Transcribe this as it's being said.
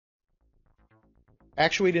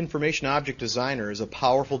Actuate Information Object Designer is a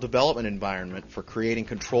powerful development environment for creating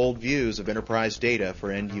controlled views of enterprise data for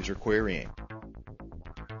end-user querying.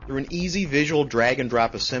 Through an easy visual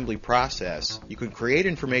drag-and-drop assembly process, you can create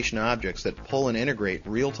information objects that pull and integrate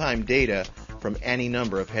real-time data from any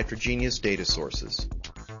number of heterogeneous data sources.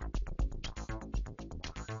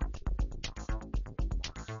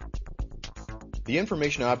 The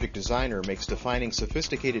Information Object Designer makes defining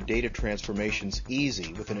sophisticated data transformations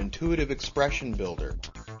easy with an intuitive expression builder.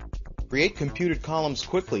 Create computed columns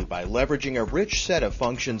quickly by leveraging a rich set of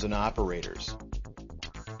functions and operators.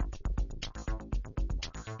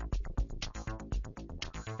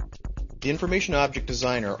 The Information Object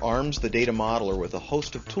Designer arms the data modeler with a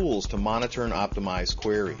host of tools to monitor and optimize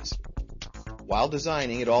queries. While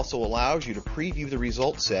designing, it also allows you to preview the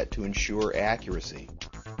result set to ensure accuracy.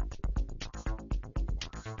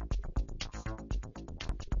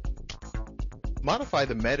 Modify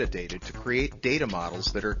the metadata to create data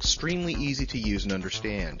models that are extremely easy to use and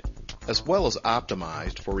understand, as well as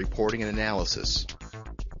optimized for reporting and analysis.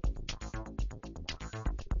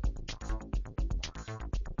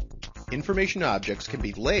 Information objects can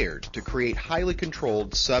be layered to create highly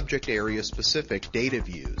controlled subject area specific data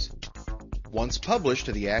views. Once published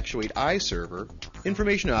to the Actuate I server,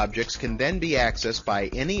 information objects can then be accessed by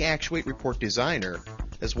any Actuate report designer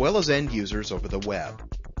as well as end users over the web.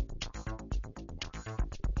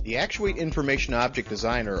 The Actuate Information Object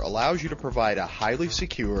Designer allows you to provide a highly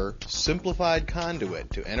secure, simplified conduit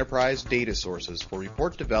to enterprise data sources for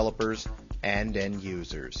report developers and end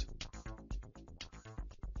users.